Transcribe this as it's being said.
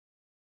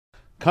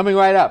Coming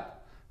right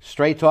up,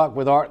 Straight Talk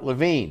with Art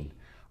Levine.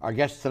 Our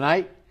guest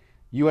tonight,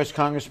 U.S.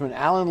 Congressman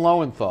Alan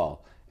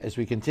Lowenthal, as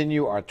we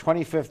continue our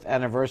 25th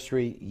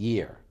anniversary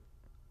year.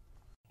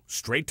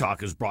 Straight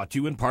Talk is brought to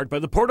you in part by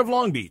the Port of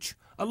Long Beach,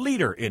 a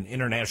leader in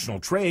international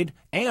trade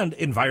and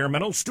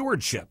environmental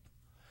stewardship.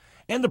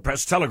 And the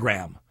Press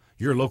Telegram,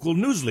 your local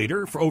news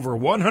leader for over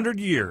 100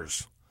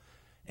 years.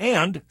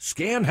 And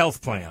Scan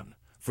Health Plan,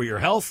 for your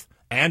health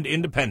and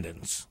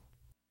independence.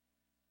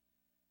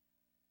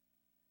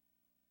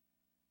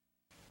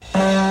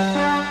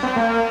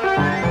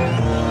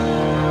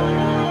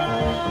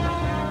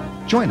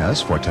 Join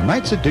us for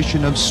tonight's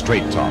edition of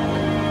Straight Talk.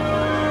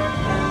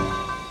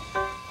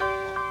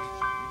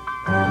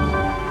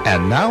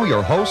 And now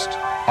your host,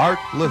 Art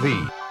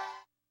Levine.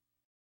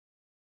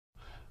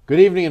 Good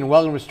evening and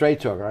welcome to Straight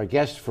Talk. Our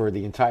guest for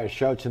the entire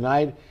show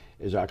tonight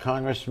is our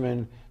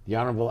Congressman, the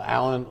Honorable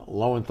Alan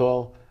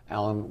Lowenthal.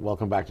 Alan,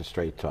 welcome back to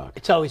Straight Talk.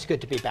 It's always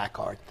good to be back,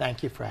 Art.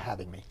 Thank you for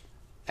having me.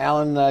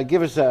 Alan,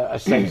 give us a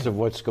sense of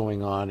what's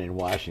going on in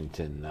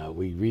Washington.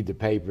 We read the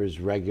papers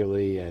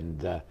regularly,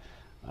 and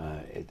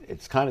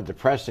it's kind of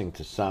depressing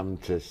to some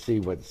to see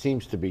what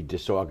seems to be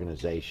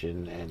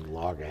disorganization and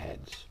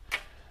loggerheads.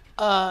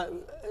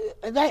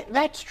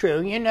 That's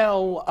true. You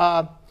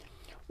know,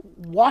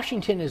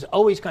 Washington is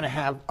always going to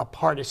have a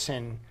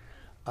partisan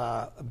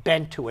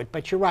bent to it,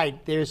 but you're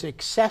right, there's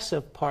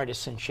excessive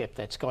partisanship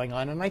that's going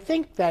on. And I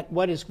think that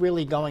what is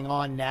really going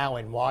on now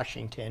in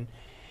Washington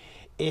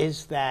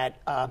is that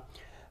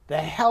the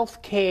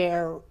health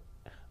care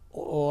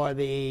or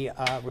the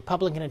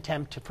Republican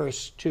attempt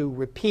to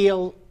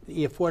repeal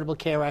the Affordable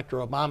Care Act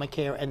or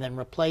Obamacare and then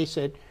replace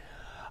it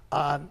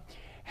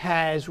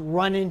has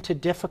run into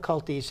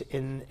difficulties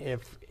in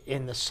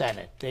the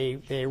Senate.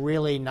 They're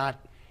really not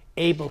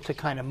able to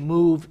kind of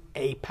move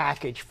a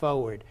package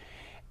forward.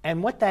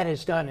 And what that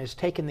has done is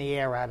taken the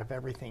air out of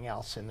everything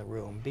else in the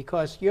room,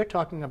 because you're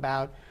talking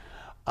about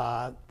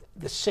a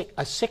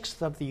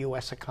sixth of the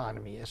U.S.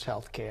 economy is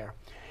health care.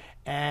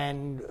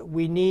 And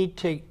we need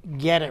to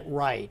get it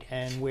right.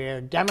 And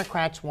where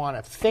Democrats want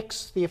to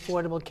fix the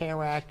Affordable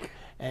Care Act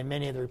and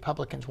many of the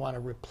Republicans want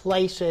to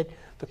replace it,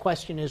 the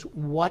question is,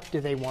 what do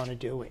they want to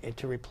do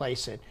to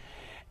replace it?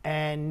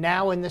 And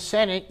now in the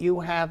Senate, you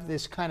have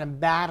this kind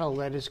of battle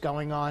that is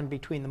going on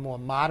between the more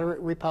moderate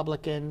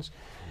Republicans,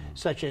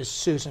 such as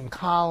Susan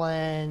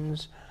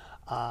Collins,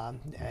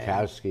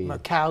 Murkowski,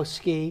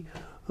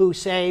 who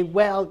say,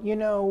 well, you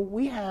know,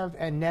 we have,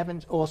 and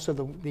Nevins, also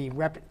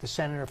the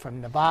senator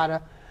from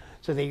Nevada,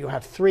 so that you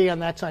have three on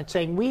that side,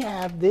 saying we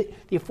have the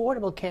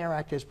Affordable Care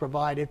Act has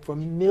provided for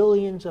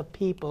millions of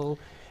people.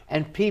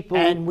 And people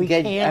are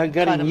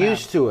getting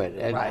used to it.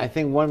 And right. I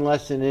think one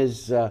lesson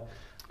is,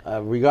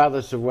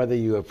 regardless of whether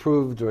you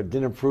approved or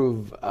didn't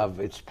approve of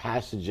its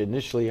passage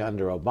initially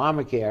under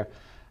Obamacare,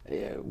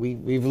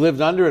 we've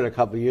lived under it a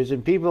couple of years,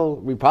 and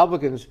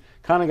Republicans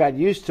kind of got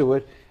used to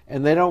it,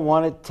 and they don't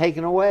want it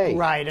taken away.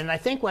 Right, and I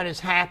think what has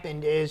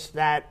happened is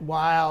that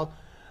while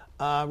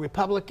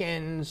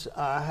Republicans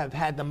have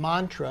had the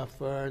mantra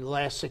for the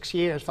last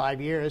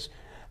 5 years,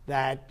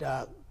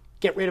 that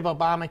get rid of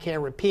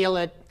Obamacare, repeal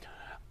it,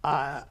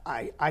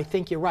 I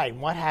think you're right.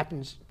 What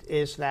happens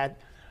is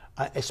that,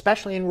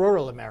 especially in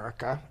rural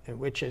America,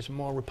 which is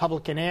more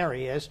Republican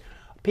areas,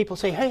 people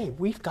say, hey,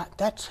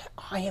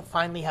 I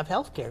finally have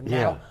health care now.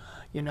 Yeah.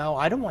 You know,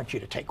 I don't want you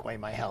to take away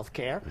my health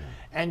care. Yeah.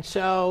 And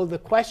so the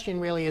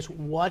question really is,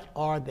 what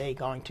are they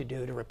going to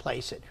do to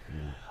replace it?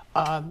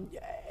 Yeah.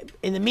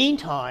 In the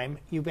meantime,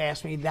 you've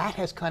asked me, that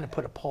has kind of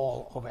put a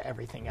pall over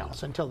everything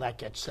else until that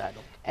gets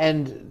settled.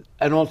 And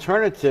an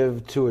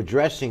alternative to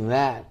addressing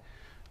that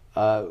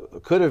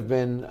could have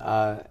been,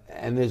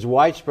 and there's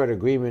widespread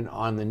agreement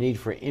on the need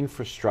for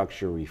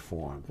infrastructure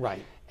reform.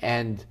 Right.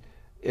 And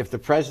if the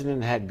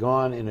president had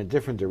gone in a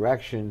different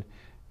direction,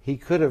 he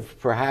could have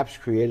perhaps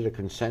created a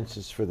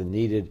consensus for the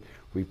needed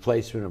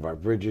replacement of our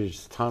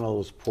bridges,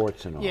 tunnels,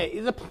 ports, and all.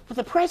 Yeah,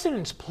 the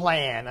president's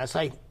plan, as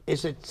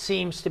it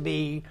seems to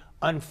be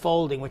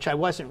unfolding, which I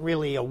wasn't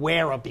really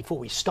aware of before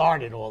we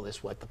started all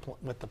this, what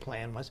the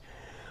plan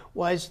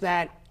was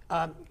that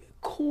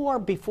core,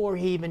 before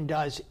he even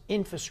does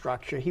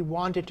infrastructure, he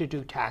wanted to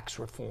do tax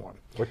reform.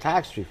 Or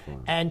tax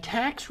reform. And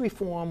tax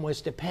reform was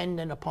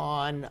dependent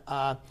upon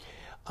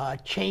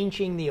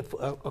changing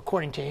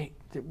according to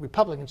the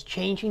Republicans,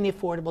 changing the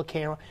Affordable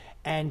Care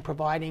and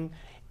providing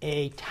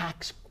a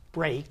tax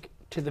break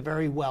to the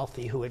very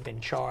wealthy who had been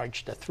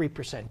charged a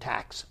 3%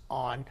 tax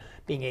on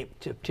being able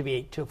to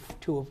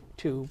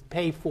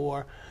pay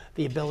for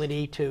the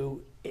ability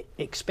to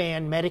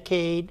expand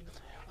Medicaid,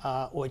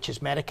 which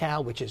is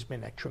Medi-Cal, which has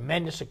been a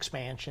tremendous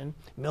expansion,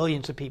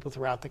 millions of people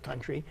throughout the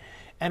country,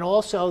 and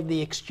also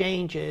the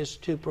exchanges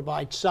to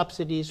provide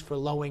subsidies for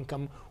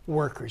low-income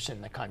workers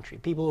in the country.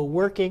 People who are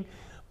working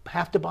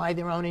have to buy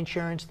their own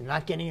insurance, they're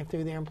not getting it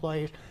through their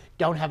employers,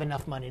 don't have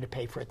enough money to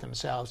pay for it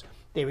themselves,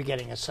 they were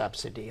getting a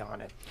subsidy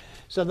on it.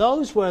 So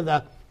those were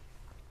the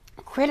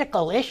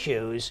critical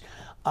issues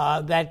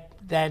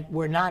that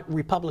were not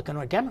Republican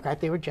or Democrat.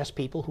 They were just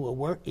people who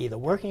were either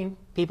working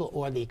people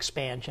or the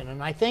expansion.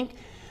 And I think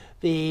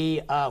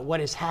what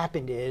has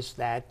happened is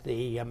that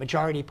the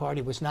majority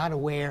party was not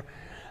aware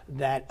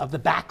of the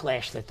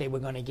backlash that they were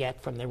going to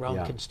get from their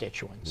own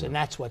constituents, and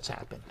that's what's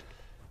happened.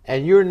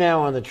 And you're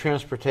now on the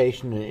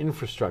Transportation and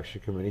Infrastructure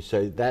Committee,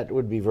 so that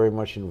would be very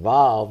much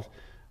involved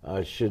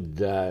should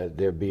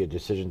there be a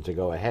decision to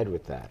go ahead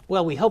with that.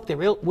 Well, we hope there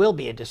will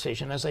be a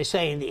decision. As I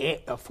say, the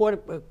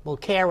Affordable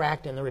Care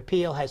Act and the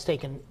repeal has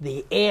taken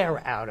the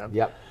air out of.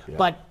 Yep.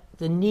 But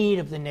the need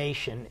of the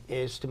nation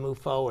is to move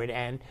forward,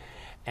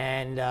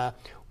 and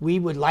we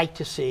would like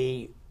to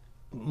see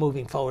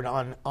moving forward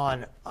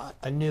on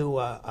a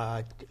new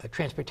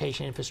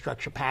transportation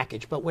infrastructure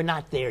package, but we're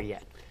not there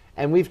yet.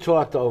 And we've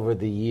talked over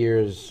the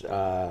years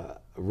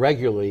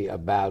regularly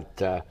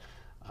about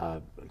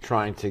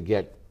trying to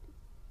get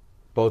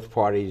both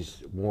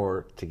parties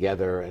more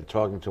together and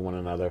talking to one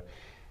another.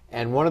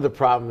 And one of the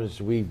problems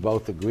we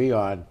both agree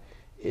on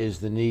is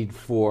the need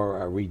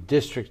for a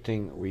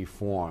redistricting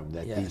reform,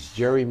 that these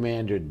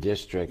gerrymandered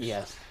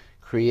districts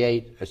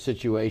create a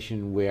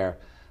situation where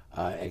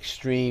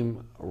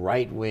extreme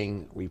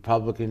right-wing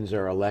Republicans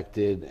are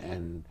elected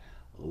and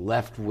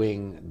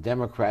left-wing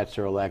Democrats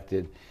are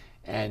elected,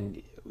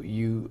 and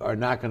you are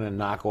not going to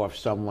knock off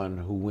someone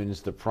who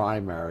wins the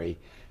primary,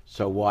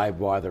 so why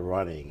bother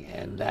running?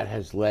 And that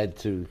has led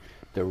to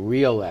the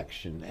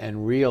re-election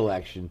and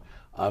re-election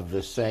of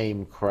the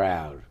same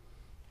crowd.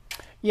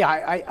 Yeah,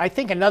 I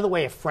think another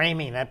way of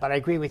framing that, but I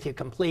agree with you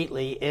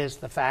completely, is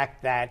the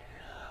fact that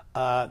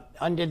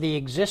under the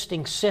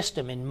existing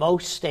system in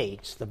most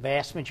states, the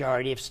vast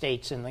majority of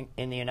states in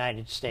the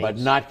United States, but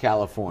not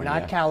California.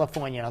 Not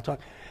California. And I'll talk.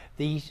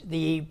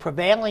 The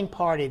prevailing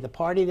party, the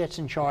party that's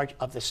in charge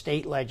of the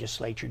state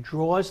legislature,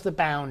 draws the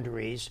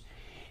boundaries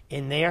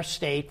in their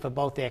state for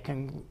both their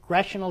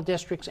congressional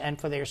districts and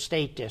for their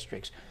state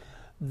districts.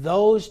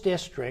 Those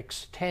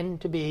districts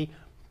tend to be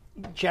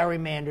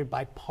gerrymandered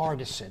by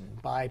partisan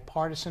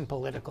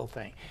political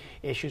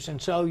issues,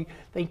 and so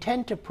they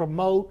tend to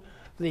promote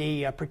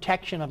the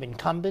protection of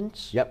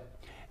incumbents.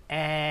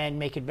 And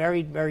make it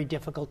very, very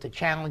difficult to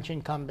challenge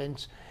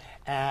incumbents,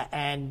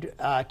 and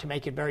to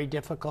make it very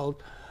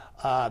difficult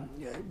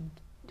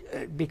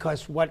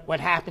because what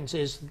happens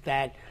is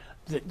that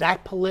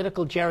that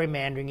political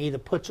gerrymandering either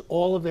puts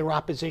all of their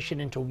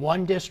opposition into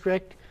one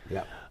district,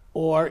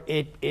 or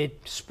it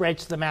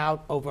spreads them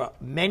out over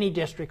many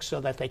districts so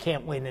that they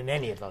can't win in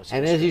any of those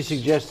districts. And as you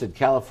suggested,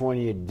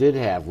 California did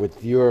have,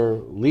 with your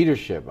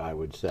leadership, I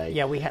would say,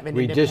 we have an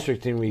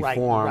redistricting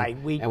reform,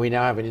 and we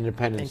now have an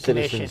independent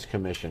citizens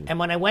commission. And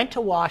when I went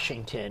to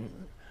Washington,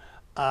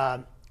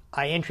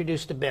 I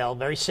introduced a bill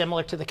very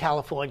similar to the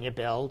California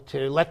bill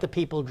to let the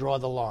people draw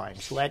the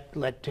lines,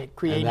 to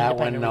create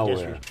independent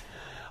redistricting.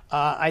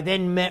 I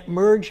then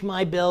merged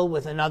my bill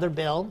with another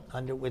bill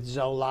with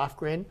Zoe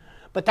Lofgren,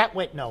 but that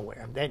went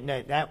nowhere. There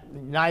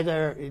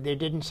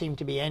didn't seem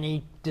to be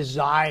any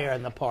desire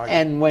in the party.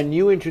 And when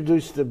you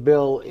introduced the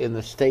bill in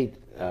the state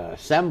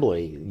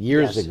assembly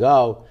years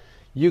ago,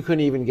 you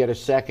couldn't even get a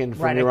second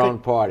from your own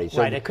party.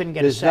 So I couldn't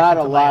get a second. There's not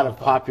a lot of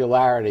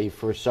popularity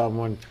for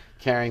someone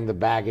carrying the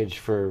baggage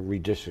for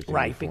redistricting.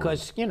 Right,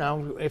 because,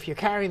 if you're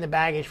carrying the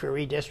baggage for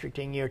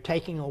redistricting, you're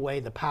taking away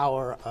the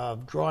power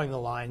of drawing the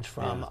lines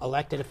from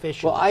elected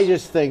officials. Well, I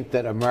just think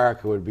that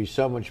America would be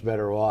so much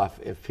better off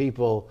if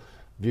people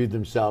viewed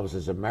themselves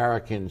as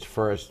Americans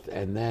first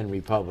and then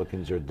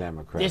Republicans or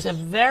Democrats. There's a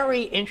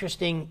very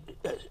interesting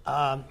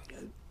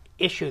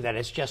issue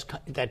that's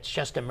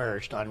just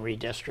emerged on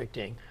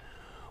redistricting,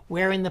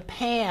 where in the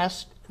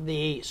past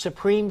the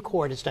Supreme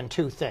Court has done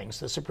two things.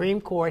 The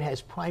Supreme Court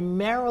has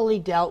primarily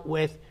dealt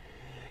with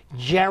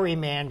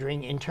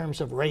gerrymandering in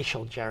terms of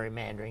racial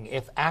gerrymandering.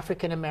 If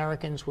African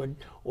Americans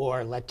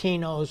or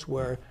Latinos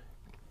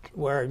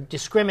were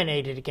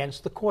discriminated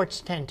against, the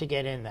courts tend to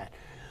get in that.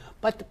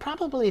 But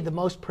probably the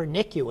most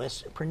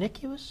pernicious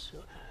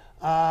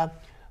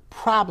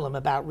problem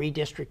about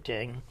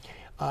redistricting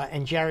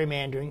and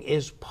gerrymandering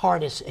is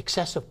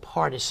excessive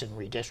partisan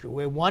redistricting,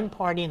 where one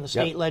party in the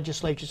state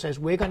legislature says,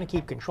 we're going to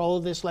keep control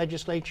of this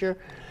legislature,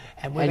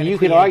 and we're going to create you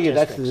could argue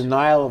districts. That's the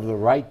denial of the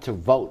right to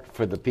vote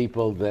for the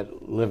people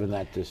that live in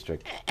that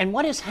district. And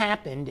what has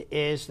happened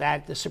is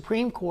that the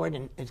Supreme Court,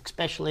 and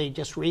especially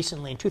just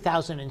recently in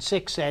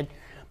 2006, said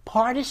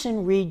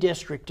partisan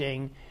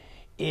redistricting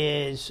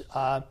is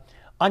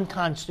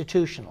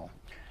unconstitutional.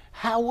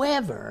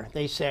 However,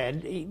 they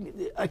said,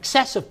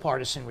 excessive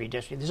partisan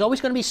redistricting. There's always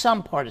going to be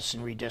some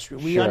partisan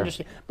redistricting. We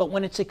understand, but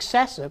when it's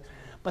excessive,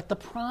 but the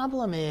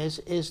problem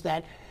is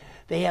that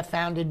they have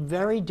found it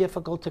very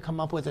difficult to come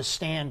up with a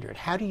standard.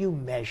 How do you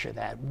measure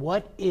that?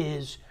 What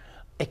is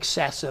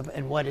excessive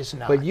and what is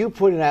not? But you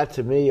pointed out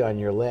to me on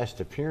your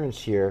last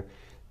appearance here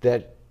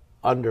that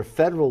under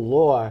federal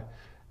law,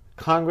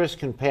 Congress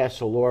can pass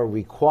a law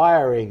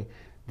requiring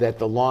that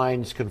the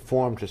lines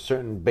conform to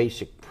certain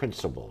basic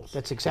principles.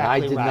 That's exactly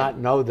right. And I did not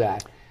know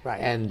that. Right.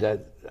 And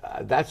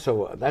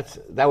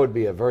that would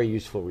be a very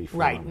useful reform.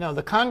 Right. No,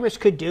 the Congress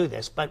could do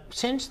this, but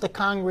since the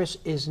Congress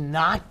is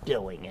not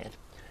doing it,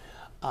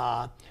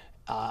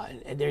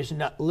 there's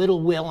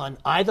little will on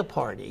either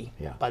party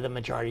Yeah. by the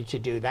majority to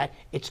do that.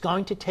 It's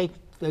going to take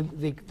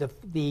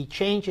the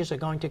changes are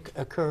going to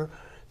occur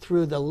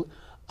through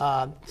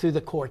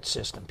the court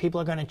system. People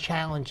are going to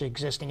challenge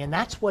existing, and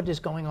that's what is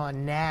going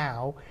on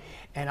now.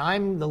 And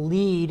I'm the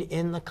lead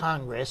in the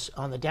Congress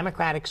on the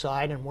Democratic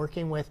side, and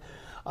working with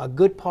a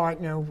good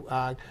partner,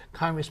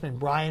 Congressman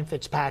Brian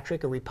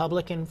Fitzpatrick, a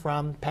Republican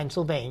from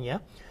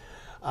Pennsylvania.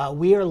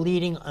 We are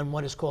leading on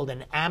what is called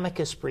an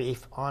amicus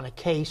brief on a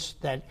case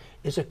that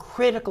is a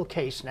critical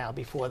case now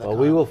before the Well,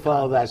 we will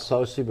follow that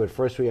closely, but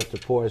first we have to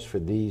pause for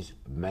these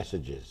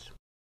messages.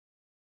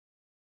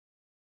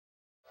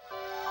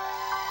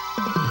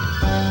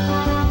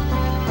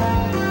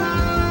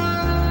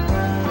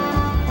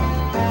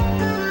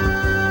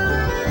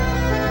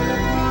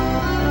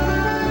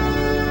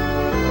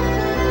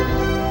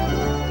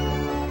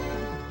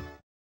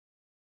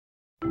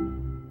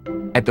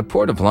 At the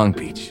Port of Long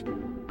Beach,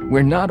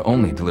 we're not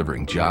only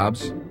delivering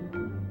jobs,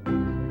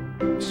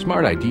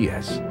 smart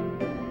ideas,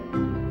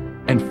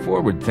 and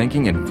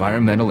forward-thinking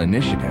environmental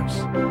initiatives,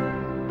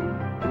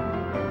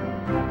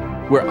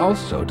 we're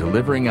also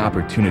delivering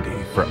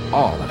opportunity for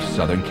all of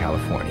Southern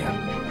California.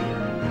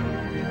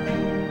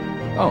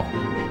 Oh,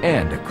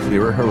 and a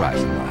clearer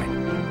horizon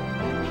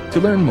line. To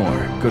learn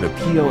more, go to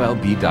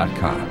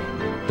POLB.com.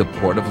 The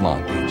Port of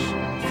Long Beach,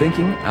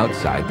 thinking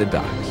outside the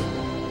docks.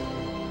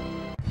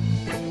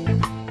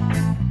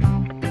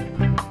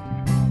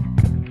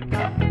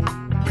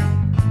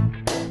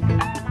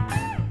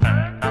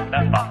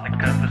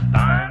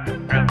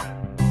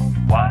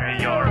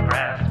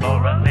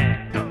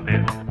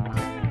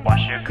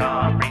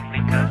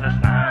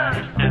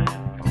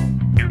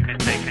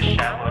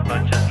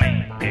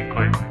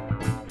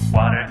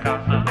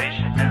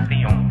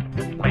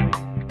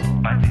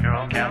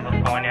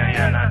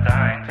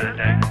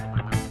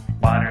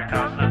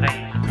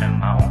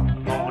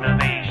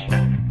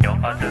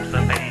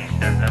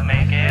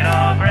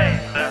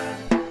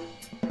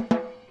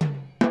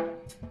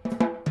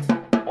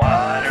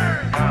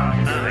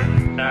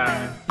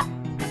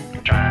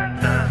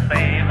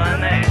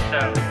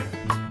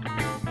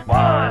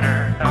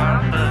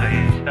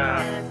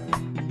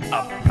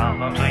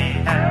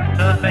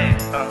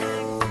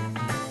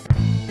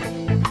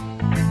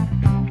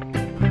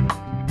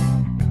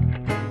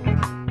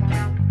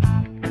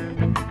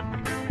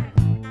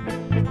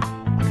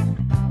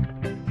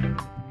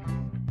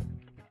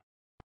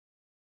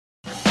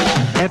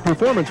 At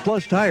Performance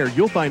Plus Tire,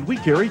 you'll find we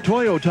carry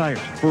Toyo tires.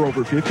 For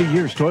over 50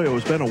 years, Toyo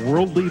has been a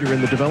world leader in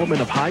the development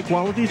of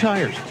high-quality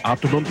tires.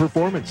 Optimum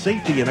performance,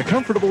 safety, and a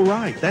comfortable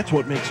ride. That's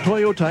what makes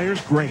Toyo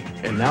tires great.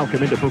 And now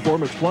come into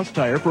Performance Plus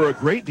Tire for a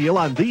great deal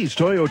on these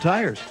Toyo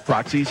tires.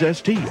 Proxys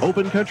ST,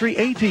 Open Country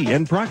AT,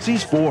 and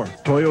Proxys 4.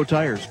 Toyo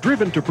tires,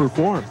 driven to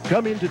perform.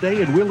 Come in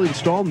today and we'll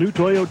install new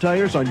Toyo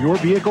tires on your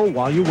vehicle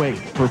while you wait.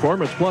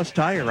 Performance Plus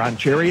Tire on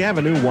Cherry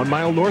Avenue, 1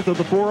 mile north of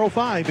the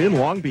 405 in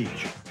Long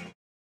Beach.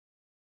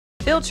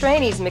 Phil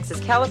Trainees mixes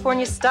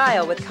California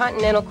style with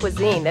continental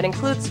cuisine that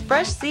includes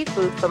fresh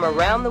seafood from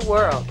around the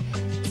world.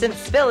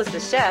 Since Phil is the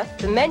chef,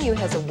 the menu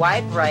has a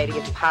wide variety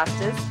of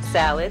pastas,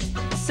 salads,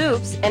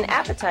 soups, and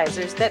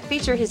appetizers that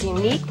feature his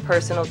unique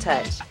personal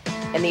touch.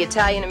 And the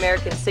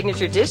Italian-American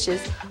signature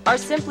dishes are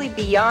simply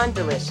beyond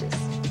delicious.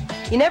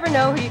 You never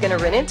know who you're going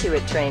to run into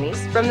at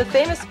Trainees, from the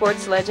famous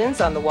sports legends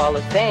on the Wall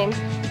of Fame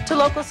to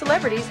local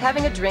celebrities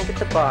having a drink at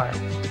the bar.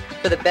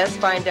 For the best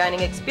fine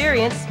dining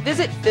experience,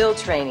 visit Phil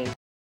Trainees.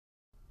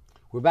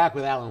 We're back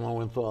with Alan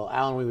Lowenthal.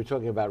 Alan, we were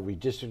talking about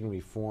redistricting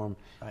reform,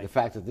 Right. the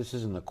fact that this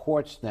is in the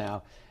courts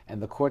now,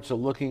 and the courts are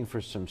looking for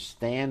some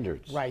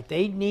standards. Right.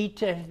 They need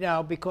to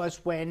know,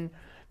 because when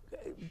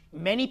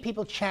many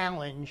people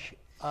challenge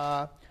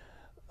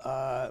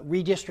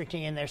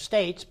redistricting in their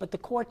states, but the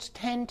courts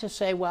tend to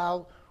say,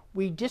 well,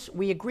 we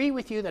agree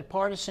with you that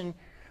partisan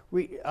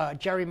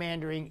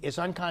gerrymandering is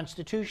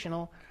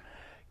unconstitutional.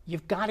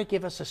 You've got to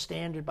give us a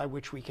standard by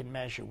which we can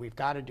measure. We've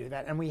got to do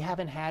that. And we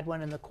haven't had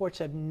one, and the courts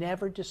have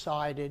never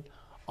decided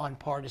on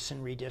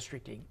partisan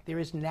redistricting. There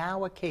is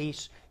now a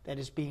case that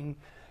is being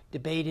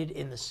debated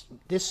in this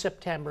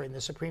September in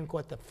the Supreme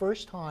Court. The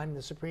first time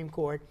the Supreme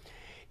Court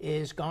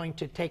is going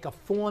to take a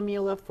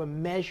formula for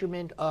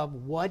measurement of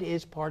what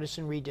is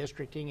partisan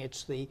redistricting.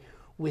 It's the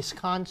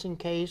Wisconsin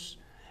case,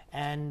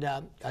 and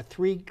a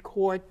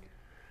three-court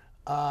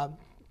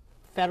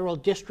federal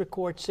district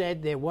court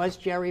said there was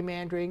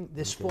gerrymandering.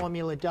 This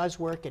formula does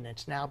work, and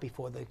it's now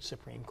before the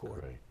Supreme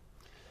Court.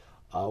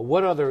 Right.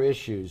 What other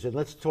issues? And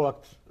let's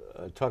talk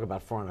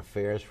about foreign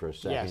affairs for a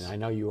second. Yes. I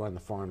know you were on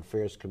the Foreign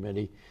Affairs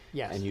Committee,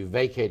 Yes. and you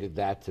vacated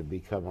that to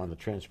become on the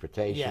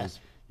transportation. Yes.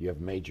 You have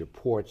major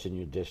ports in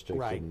your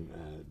district, Right. and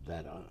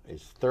that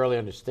is thoroughly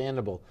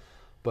understandable.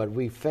 But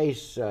we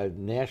face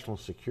national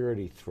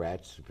security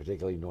threats,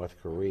 particularly North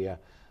Korea.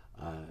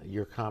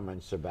 Your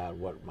comments about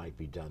what might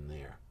be done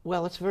there.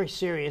 Well, it's very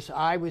serious.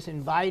 I was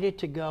invited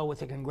to go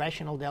with a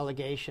congressional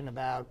delegation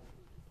about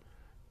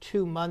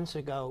 2 months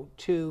ago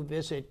to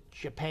visit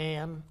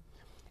Japan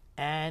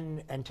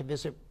and to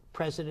visit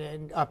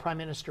Prime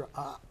Minister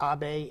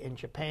Abe in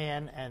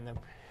Japan, and the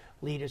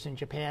leaders in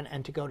Japan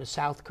and to go to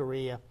South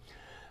Korea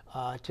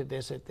to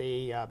visit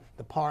the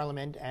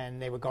parliament,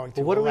 and they were going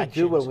through Well, what elections.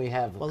 do we do when we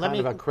have kind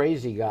of a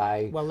crazy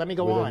guy with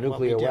a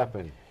nuclear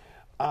weapon?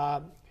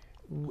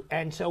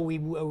 And so we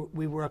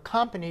were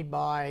accompanied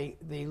by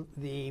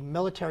the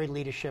military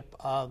leadership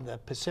of the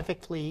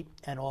Pacific Fleet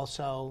and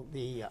also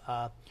the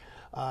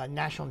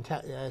National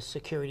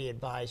Security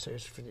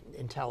Advisors for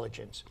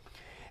Intelligence.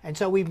 And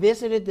so we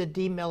visited the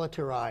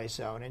demilitarized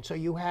zone. And so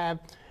you have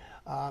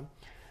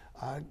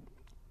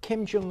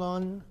Kim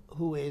Jong-un,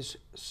 who is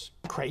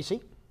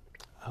crazy,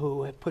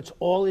 who puts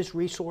all his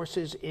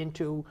resources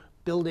into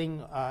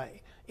building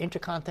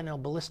intercontinental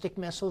ballistic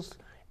missiles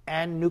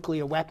and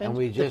nuclear weapons.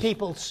 And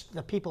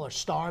the people are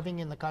starving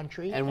in the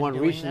country. And one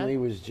recently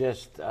was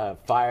just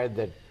fired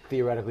that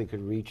theoretically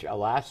could reach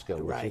Alaska,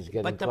 which is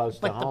getting close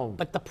to home.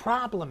 But the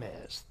problem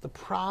is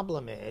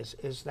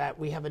that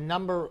we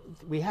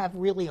have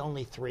really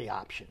only three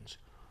options.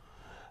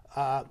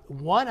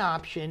 One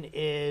option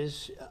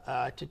is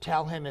to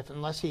tell him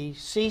unless he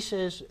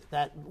ceases,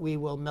 that we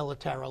will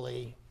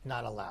militarily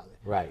not allow it.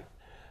 Right.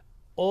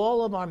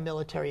 All of our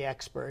military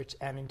experts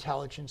and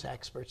intelligence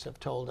experts have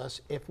told us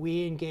if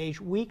we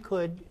engage, we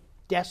could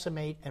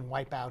decimate and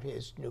wipe out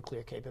his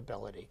nuclear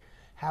capability.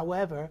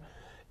 However,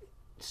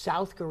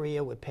 South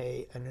Korea would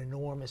pay an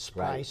enormous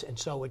price, and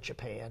so would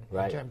Japan,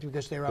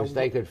 because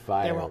they could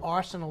fire. There are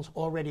arsenals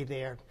already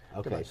there.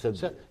 Okay,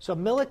 so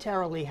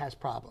militarily has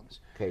problems.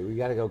 Okay, we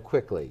got to go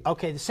quickly.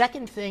 Okay, the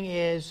second thing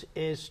is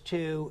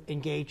to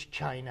engage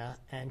China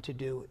and to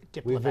do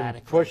diplomatically. We've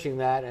been pushing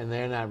that, and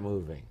they're not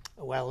moving.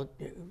 Well,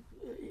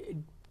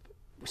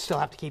 we still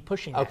have to keep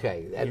pushing that.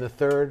 Okay, and the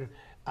third?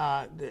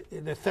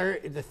 The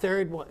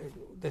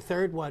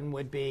third one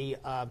would be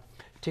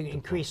to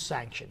increase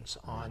sanctions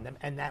on them,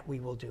 and that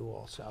we will do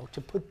also, to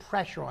put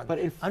pressure on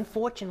them.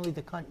 Unfortunately,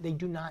 they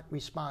do not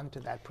respond to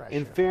that pressure.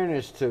 In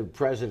fairness to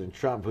President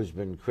Trump, who's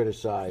been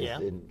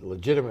criticized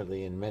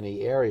legitimately in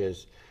many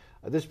areas,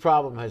 this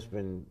problem has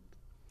been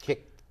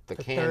kicked the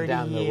can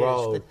down the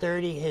road. For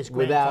 30 years.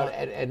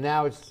 And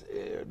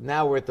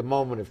now we're at the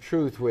moment of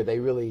truth where they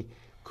really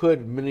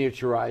could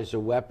miniaturize a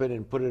weapon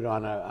and put it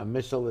on a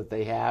missile that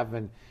they have,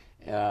 and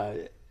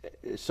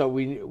so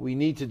we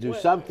need to do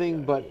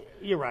something. But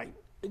you're right.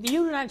 The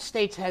United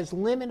States has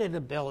limited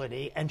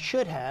ability, and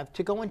should have,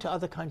 to go into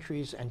other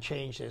countries and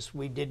change this.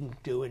 We didn't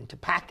do it into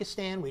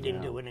Pakistan. We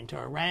didn't do it into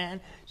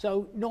Iran.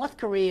 So North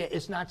Korea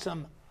is not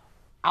some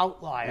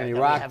outlier. And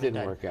Iraq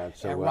didn't work out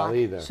so well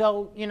either.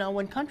 So,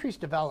 when countries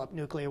develop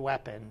nuclear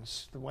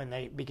weapons, when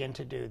they begin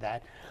to do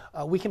that,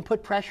 we can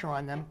put pressure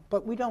on them,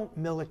 but we don't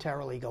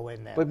militarily go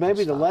in there. But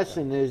maybe the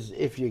lesson is,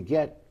 if you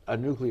get a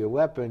nuclear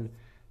weapon,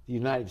 the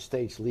United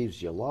States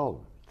leaves you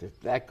alone.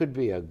 That could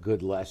be a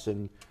good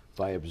lesson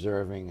by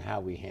observing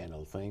how we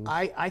handle things.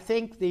 I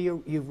think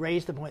you've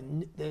raised the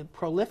point. The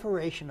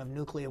proliferation of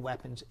nuclear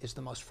weapons is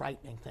the most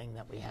frightening thing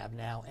that we have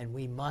now, and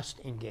we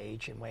must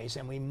engage in ways,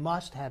 and we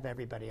must have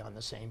everybody on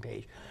the same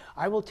page.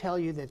 I will tell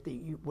you that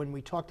when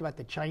we talked about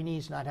the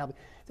Chinese not helping,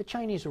 the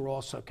Chinese are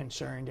also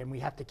concerned, and we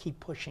have to keep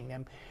pushing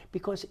them,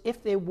 because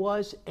if there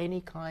was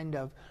any kind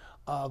of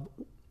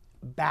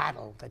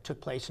battle that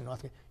took place in North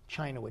Korea,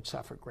 China would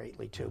suffer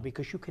greatly too,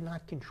 because you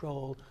cannot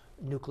control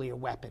nuclear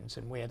weapons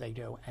and where they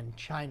do, and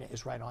China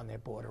is right on their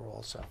border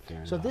also.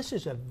 So this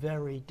is a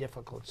very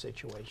difficult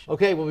situation.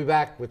 Okay, we'll be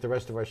back with the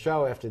rest of our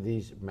show after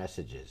these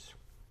messages.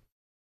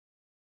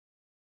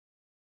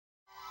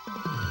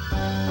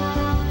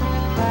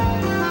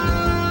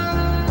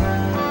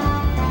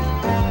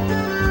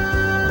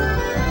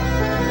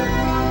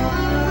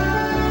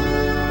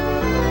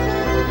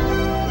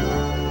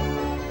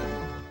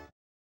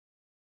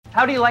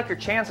 How do you like your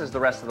chances the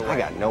rest of the way? I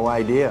got no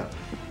idea.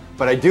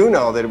 But I do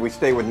know that if we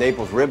stay with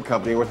Naples Rib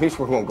Company, at least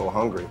we won't go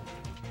hungry.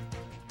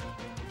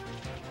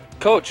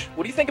 Coach,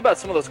 what do you think about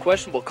some of those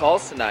questionable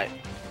calls tonight?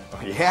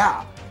 Oh,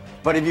 yeah,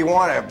 but if you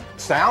want a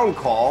sound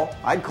call,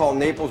 I'd call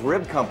Naples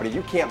Rib Company.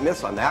 You can't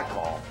miss on that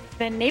call.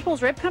 Then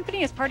Naples Rib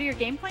Company is part of your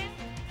game plan?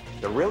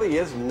 There really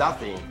is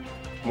nothing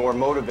more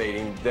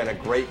motivating than a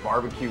great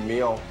barbecue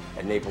meal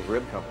at Naples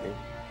Rib Company.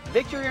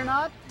 Victory or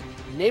not,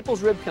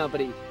 Naples Rib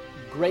Company,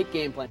 great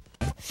game plan.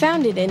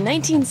 Founded in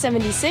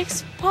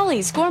 1976,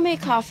 Polly's Gourmet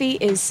Coffee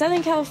is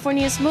Southern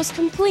California's most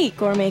complete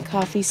gourmet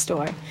coffee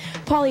store.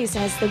 Polly's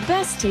has the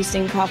best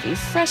tasting coffee,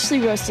 freshly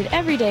roasted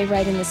every day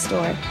right in the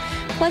store,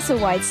 plus a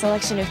wide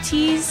selection of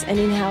teas, an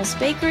in-house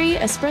bakery,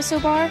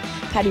 espresso bar,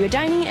 patio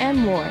dining, and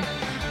more.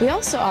 We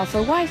also offer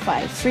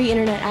Wi-Fi, free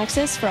internet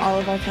access for all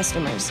of our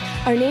customers.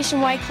 Our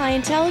nationwide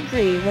clientele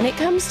agree when it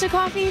comes to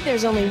coffee,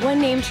 there's only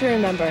one name to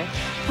remember,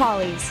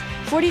 Polly's,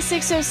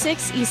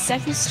 4606 East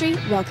 2nd Street,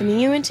 welcoming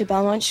you into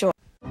Belmont Shore.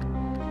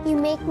 You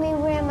make me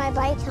wear my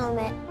bike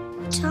helmet.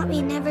 You taught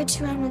me never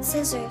to run with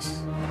scissors.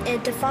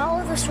 And to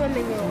follow the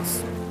swimming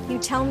rules. You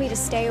tell me to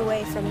stay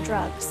away from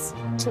drugs.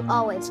 To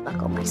always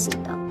buckle my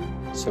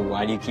seatbelt. So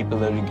why do you keep a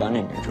loaded gun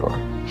in your drawer?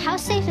 How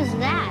safe is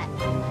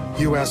that?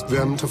 You asked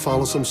them to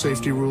follow some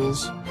safety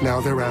rules.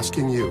 Now they're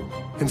asking you.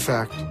 In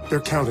fact,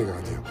 they're counting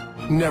on you.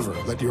 Never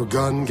let your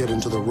gun get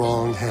into the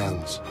wrong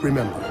hands.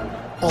 Remember,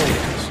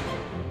 always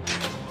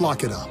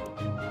Lock it up.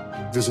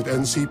 Visit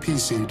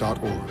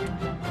ncpc.org.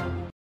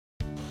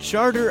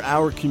 Charter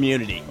Our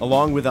Community,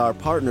 along with our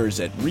partners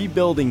at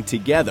Rebuilding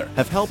Together,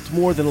 have helped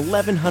more than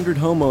 1,100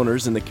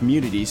 homeowners in the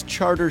communities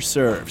Charter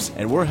serves,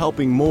 and we're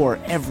helping more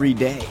every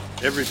day.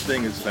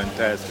 Everything is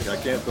fantastic. I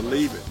can't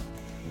believe it.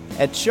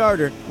 At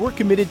Charter, we're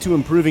committed to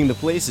improving the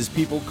places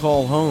people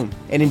call home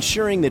and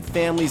ensuring that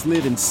families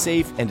live in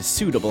safe and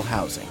suitable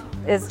housing.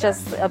 It's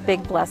just a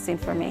big blessing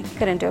for me.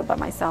 Couldn't do it by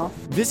myself.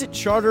 Visit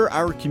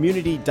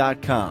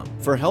charterourcommunity.com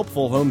for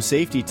helpful home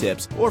safety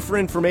tips or for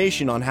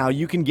information on how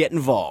you can get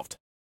involved.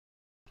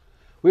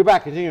 We're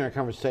back continuing our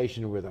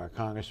conversation with our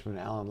Congressman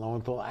Alan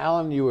Lowenthal.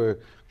 Alan, you were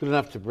good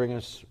enough to bring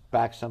us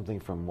back something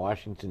from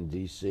Washington,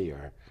 D.C.,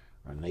 our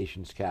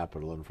nation's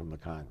capital, and from the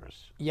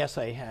Congress. Yes,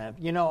 I have.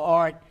 You know,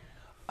 Art,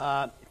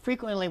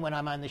 frequently when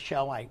I'm on the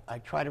show, I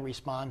try to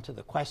respond to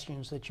the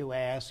questions that you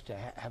ask, to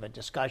have a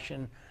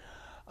discussion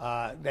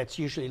that's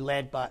usually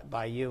led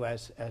by you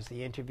as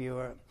the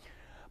interviewer.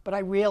 But I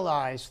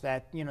realize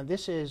that, you know,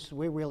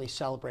 we're really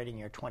celebrating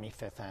your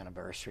 25th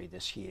anniversary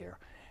this year.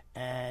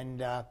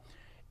 And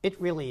it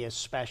really is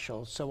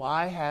special. So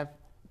I had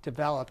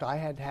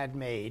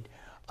made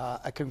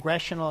a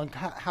Congressional and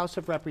House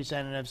of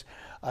Representatives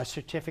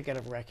certificate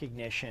of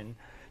recognition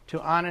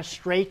to honor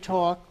Straight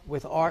Talk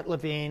with Art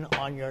Levine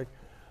on your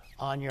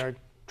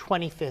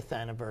 25th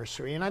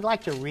anniversary. And I'd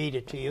like to read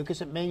it to you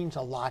because it means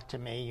a lot to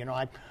me. You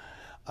know,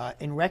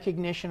 in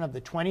recognition of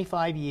the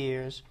 25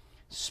 years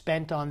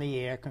spent on the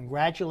air,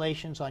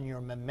 congratulations on your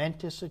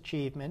momentous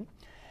achievement.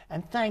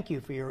 And thank you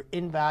for your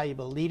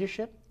invaluable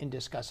leadership in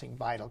discussing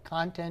vital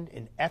content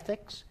in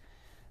ethics,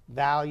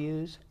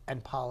 values,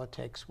 and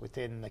politics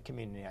within the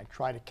community. I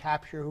try to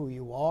capture who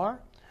you are.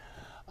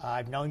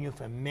 I've known you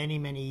for many,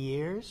 many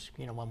years,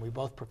 you know, when we were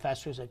both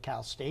professors at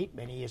Cal State,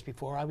 many years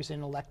before I was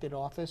in elected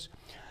office.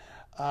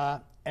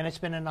 And it's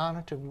been an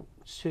honor to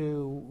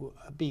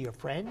be your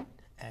friend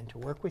and to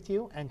work with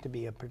you and to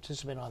be a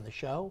participant on the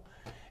show.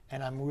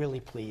 And I'm really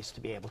pleased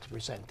to be able to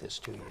present this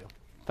to you.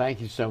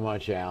 Thank you so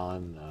much,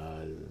 Alan.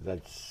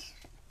 That's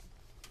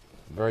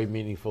very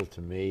meaningful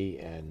to me,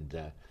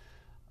 and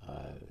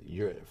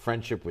your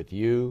friendship with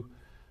you,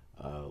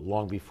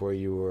 long before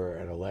you were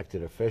an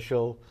elected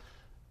official,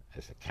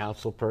 as a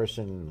council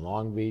person in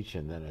Long Beach,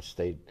 and then a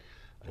state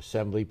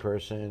assembly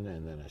person,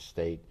 and then a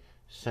state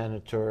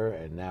senator,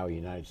 and now a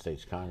United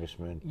States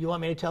congressman. You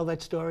want me to tell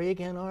that story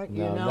again, Art?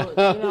 No, you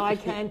know, I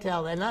can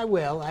tell, and I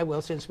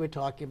will, since we're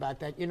talking about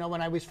that. You know,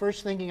 when I was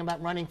first thinking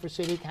about running for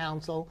city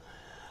council,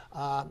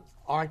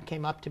 Art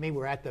came up to me.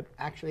 We're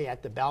actually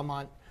at the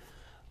Belmont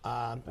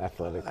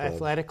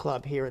Athletic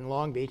Club here in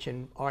Long Beach,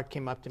 and Art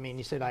came up to me and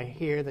he said, "I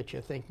hear that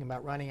you're thinking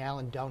about running,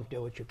 Alan. Don't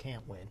do it. You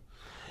can't win."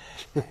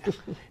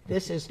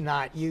 This is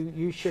not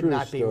you. Should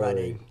not be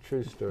running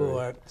for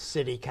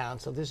city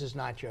council. This is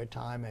not your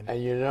time.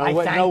 And you know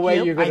what? No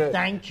way you're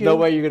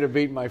going to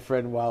beat my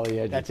friend Wally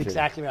Edgerton. That's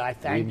exactly right. I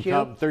thanked you.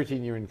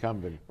 13-year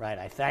incumbent. Right.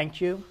 I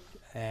thanked you.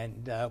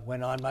 And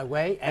went on my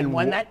way and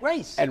won that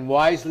race. And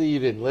wisely, you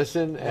didn't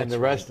listen, and That's the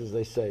rest, right. as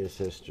they say, is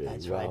history.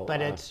 That's right.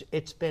 But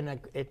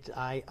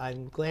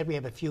I'm glad we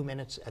have a few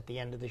minutes at the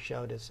end of the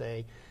show to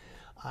say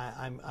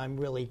I'm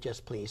really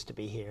just pleased to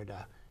be here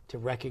to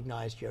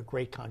recognize your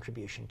great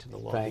contribution to the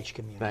Long Beach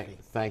community.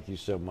 Thank you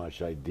so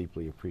much. I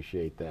deeply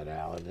appreciate that,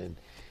 Alan.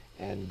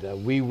 And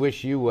we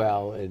wish you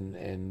well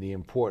in the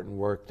important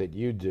work that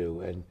you do.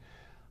 And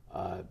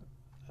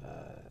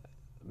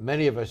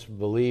many of us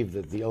believe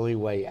that the only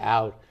way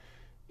out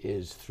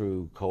is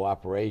through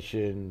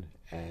cooperation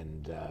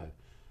and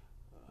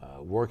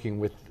working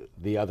with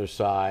the other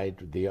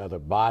side, the other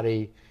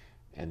body,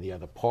 and the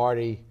other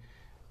party,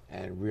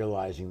 and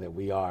realizing that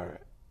we are,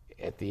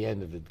 at the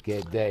end of the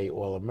day,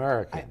 all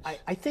Americans.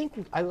 I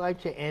think I'd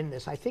like to end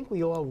this. I think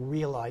we all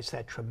realize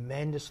that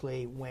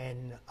tremendously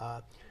when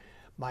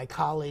my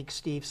colleague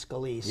Steve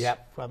Scalise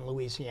from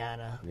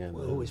Louisiana,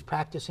 who was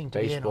practicing to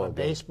be in a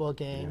baseball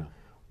game,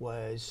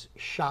 was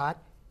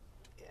shot,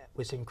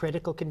 was in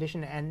critical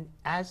condition, and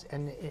as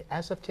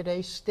of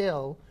today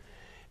still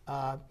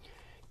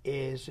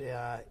is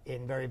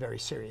in very, very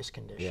serious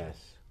condition. Yes.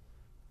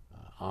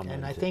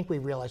 And I think we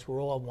realize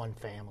we're all one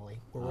family.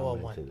 We're all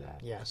one. To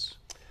that. Yes.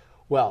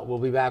 Well, we'll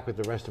be back with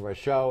the rest of our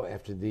show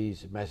after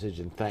these messages,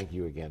 and thank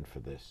you again for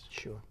this.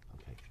 Sure.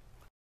 Okay.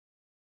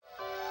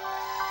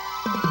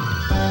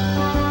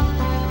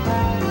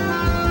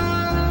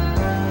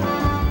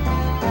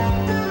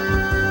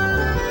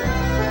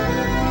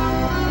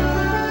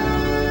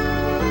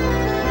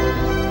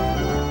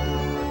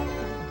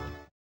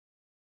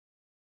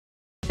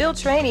 Phil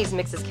Trainees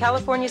mixes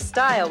California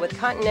style with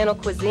continental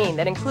cuisine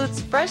that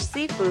includes fresh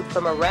seafood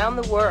from around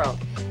the world.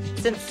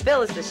 Since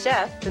Phil is the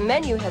chef, the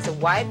menu has a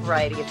wide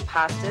variety of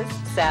pastas,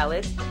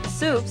 salads,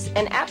 soups,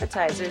 and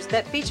appetizers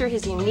that feature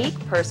his unique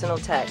personal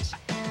touch.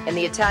 And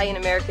the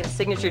Italian-American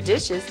signature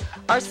dishes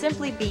are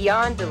simply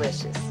beyond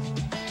delicious.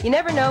 You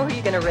never know who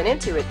you're going to run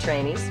into at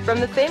Trainees,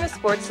 from the famous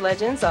sports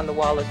legends on the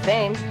Wall of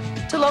Fame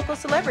to local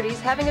celebrities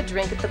having a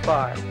drink at the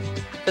bar.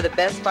 For the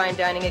best fine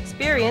dining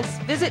experience,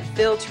 visit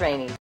Phil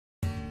Trainees.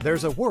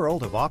 There's a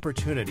world of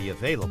opportunity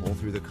available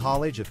through the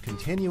College of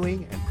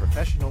Continuing and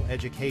Professional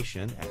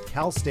Education at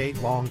Cal State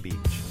Long Beach.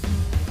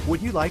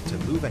 Would you like to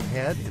move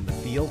ahead in the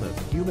field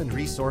of human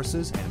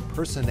resources and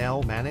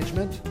personnel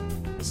management?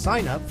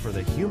 Sign up for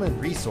the Human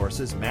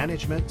Resources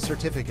Management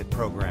Certificate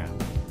Program.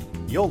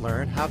 You'll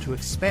learn how to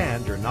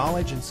expand your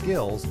knowledge and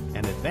skills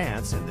and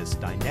advance in this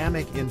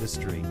dynamic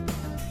industry.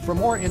 For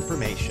more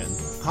information,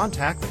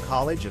 contact the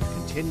College of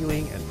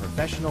Continuing and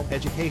Professional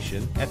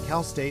Education at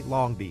Cal State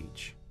Long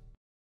Beach.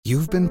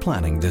 You've been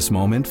planning this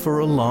moment for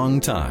a long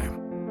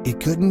time. It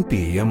couldn't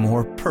be a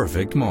more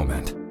perfect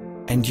moment.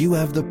 And you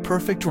have the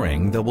perfect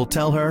ring that will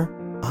tell her,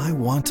 I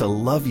want to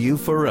love you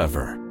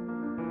forever.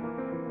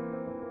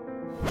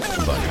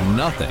 But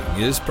nothing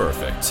is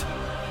perfect.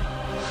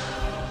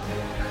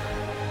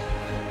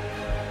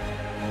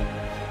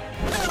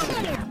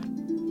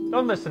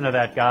 Don't listen to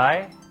that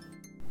guy.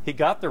 He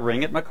got the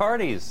ring at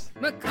McCarty's.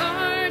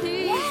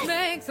 McCarty's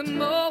makes a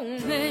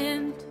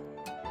moment.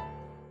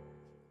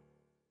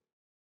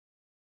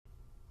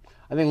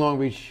 I think Long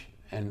Beach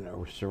and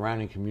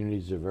surrounding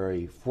communities are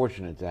very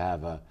fortunate to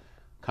have a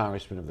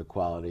congressman of the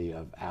quality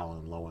of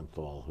Alan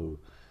Lowenthal, who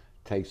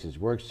takes his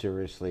work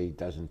seriously,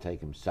 doesn't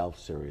take himself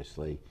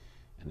seriously,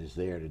 and is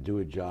there to do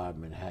a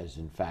job and has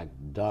in fact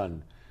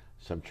done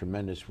some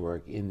tremendous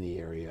work in the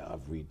area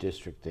of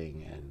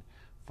redistricting and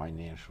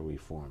financial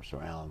reform.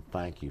 So Alan,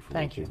 thank you for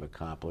what you've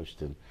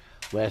accomplished, and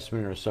last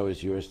minute or so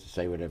is yours to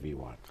say whatever you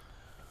want.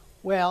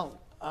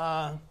 Well,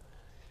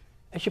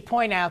 as you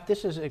point out,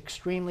 this is an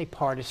extremely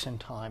partisan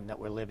time that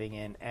we're living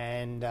in,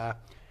 and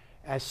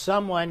as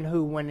someone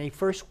who, when they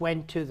first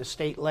went to the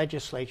state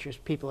legislatures,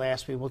 people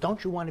asked me, well,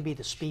 don't you want to be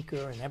the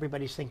speaker? And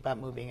everybody's thinking about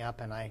moving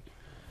up, and I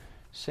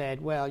said,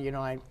 well, you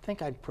know, I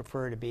think I'd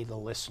prefer to be the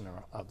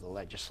listener of the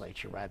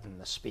legislature rather than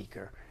the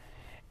speaker,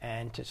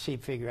 and to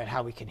figure out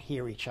how we can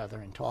hear each other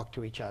and talk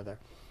to each other.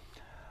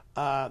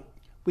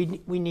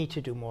 We need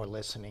to do more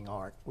listening,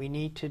 Art. We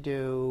need to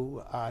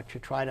do, to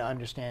try to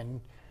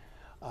understand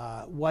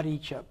what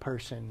each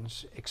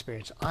person's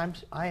experience.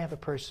 I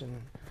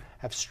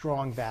have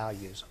strong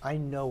values. I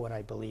know what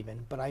I believe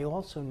in, but I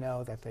also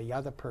know that the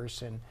other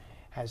person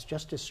has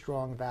just as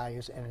strong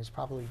values and is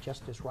probably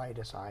just as right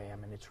as I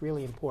am, and it's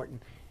really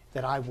important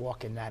that I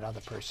walk in that other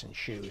person's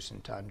shoes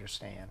and to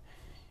understand.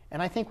 And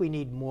I think we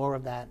need more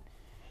of that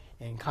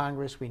in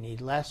Congress. We need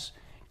less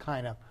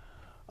kind of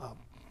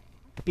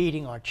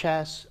beating our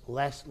chests,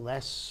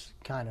 less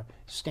kind of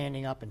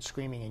standing up and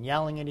screaming and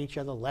yelling at each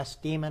other, less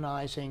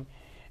demonizing,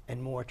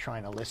 and more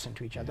trying to listen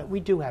to each other. We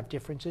do have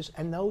differences,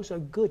 and those are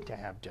good to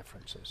have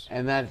differences.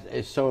 And that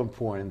is so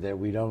important, that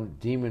we don't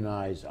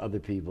demonize other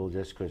people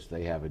just because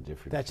they have a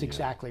different That's view.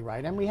 Exactly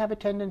right. And we have a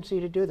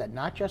tendency to do that,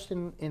 not just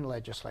in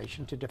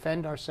legislation, to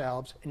defend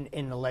ourselves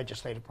in the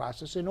legislative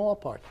process in all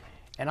parts.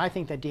 And I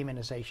think that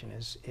demonization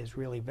is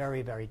really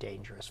very, very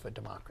dangerous for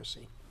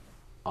democracy.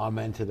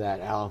 Amen to that.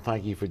 Alan,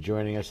 thank you for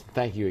joining us.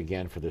 Thank you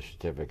again for the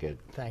certificate.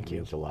 Thank you. It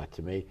means a lot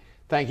to me.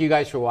 Thank you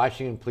guys for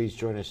watching, and please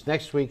join us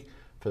next week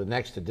for the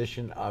next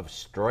edition of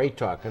Straight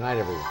Talk. Good night,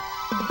 everyone.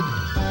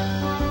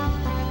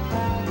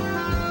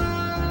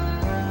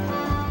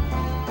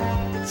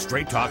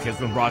 Straight Talk has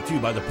been brought to you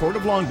by the Port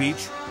of Long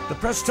Beach, the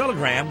Press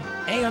Telegram,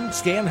 and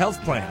Scan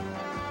Health Plan.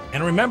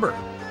 And remember,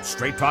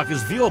 Straight Talk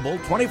is viewable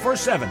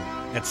 24/7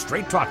 at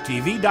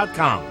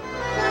straighttalktv.com.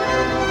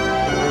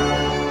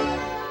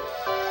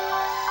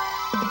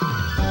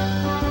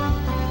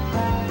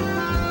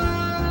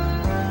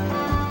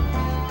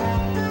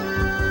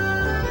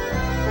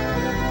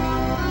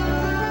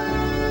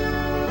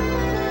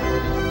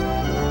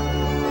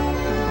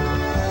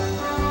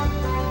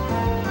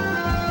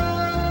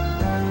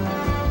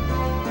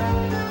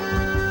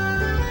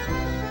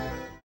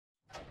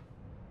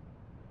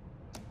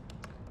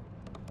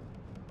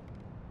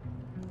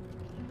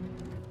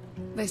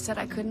 They said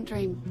I couldn't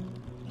dream.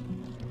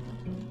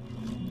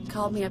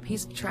 Called me a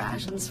piece of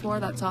trash and swore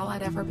that's all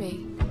I'd ever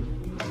be.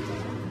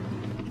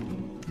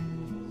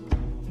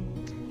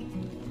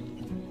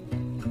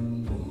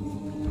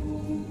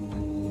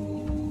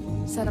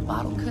 Said a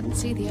bottle couldn't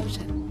see the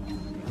ocean.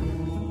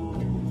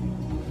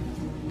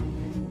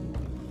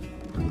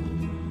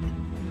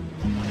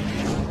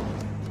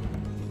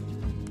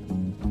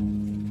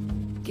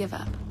 Give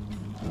up.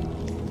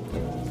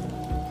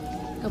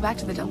 Go back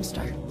to the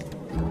dumpster.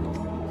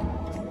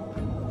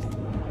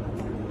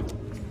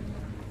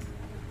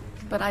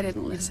 But I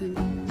didn't listen.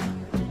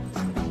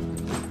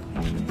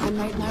 I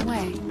made my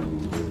way.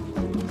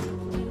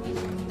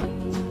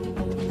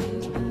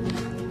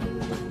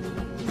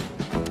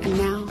 And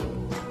now,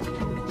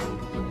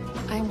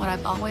 I am what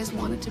I've always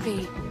wanted to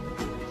be.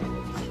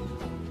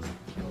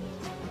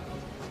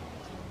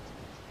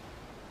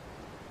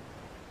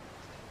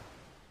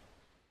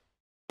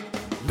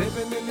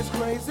 Living in this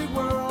crazy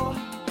world,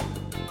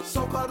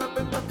 so caught up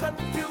in the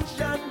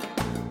confusion,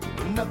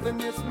 nothing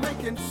is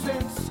making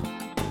sense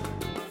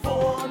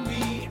for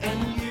me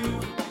and you.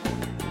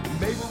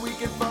 Maybe we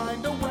can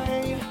find a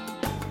way.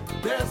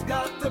 There's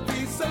got to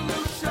be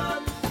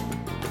solution.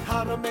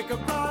 How to make a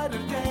brighter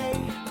day.